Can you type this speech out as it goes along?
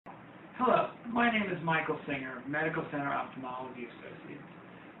Hello, my name is Michael Singer, Medical Center Ophthalmology Associates.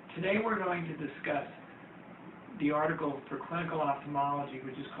 Today we're going to discuss the article for Clinical Ophthalmology,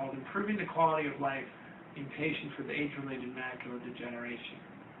 which is called Improving the Quality of Life in Patients with Age-Related Macular Degeneration.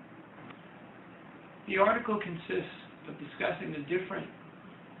 The article consists of discussing the different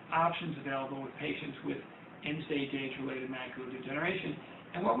options available with patients with end-stage age-related macular degeneration,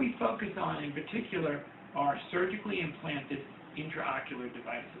 and what we focus on in particular are surgically implanted intraocular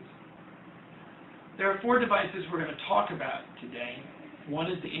devices. There are four devices we're going to talk about today.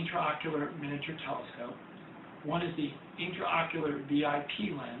 One is the Intraocular Miniature Telescope. One is the Intraocular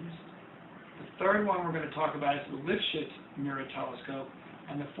VIP Lens. The third one we're going to talk about is the Lipschitz Mirror Telescope.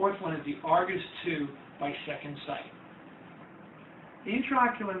 And the fourth one is the Argus II by Second Sight. The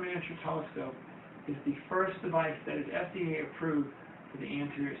Intraocular Miniature Telescope is the first device that is FDA approved for the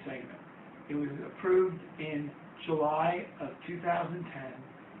anterior segment. It was approved in July of 2010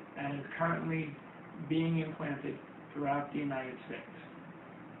 and is currently being implanted throughout the United States.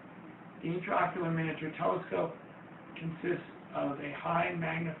 The Intraocular Miniature Telescope consists of a high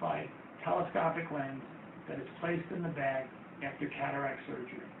magnified telescopic lens that is placed in the bag after cataract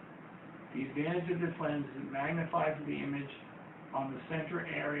surgery. The advantage of this lens is it magnifies the image on the center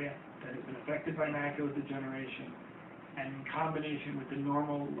area that has been affected by macular degeneration, and in combination with the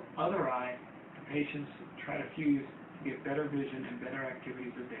normal other eye, the patients try to fuse to get better vision and better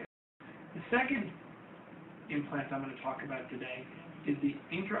activities of day. The second implant I'm going to talk about today is the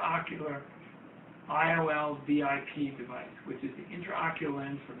intraocular IOL-VIP device, which is the intraocular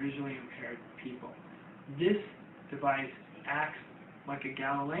lens for visually impaired people. This device acts like a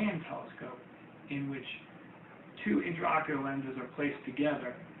Galilean telescope in which two intraocular lenses are placed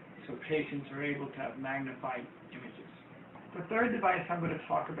together so patients are able to have magnified images. The third device I'm going to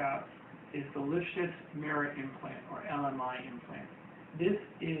talk about is the Lipschitz Mirror Implant, or LMI implant. This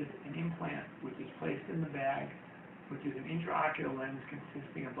is an implant which is placed in the bag, which is an intraocular lens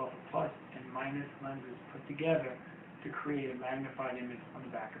consisting of both a plus and minus lenses put together to create a magnified image on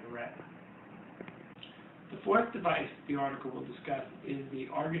the back of the retina. The fourth device the article will discuss is the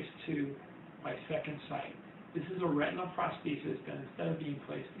Argus II by Second Sight. This is a retinal prosthesis that instead of being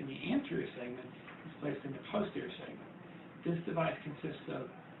placed in the anterior segment, is placed in the posterior segment. This device consists of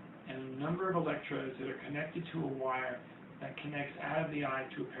a number of electrodes that are connected to a wire that connects out of the eye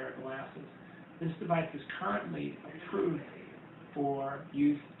to a pair of glasses. This device is currently approved for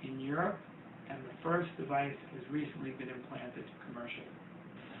use in Europe, and the first device has recently been implanted commercially.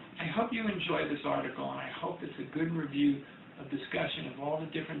 I hope you enjoy this article, and I hope it's a good review of discussion of all the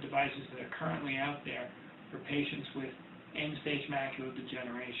different devices that are currently out there for patients with end-stage macular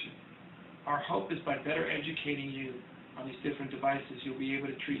degeneration. Our hope is by better educating you on these different devices, you'll be able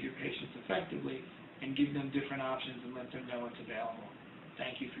to treat your patients effectively and give them different options and let them know what's available.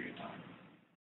 Thank you for your time.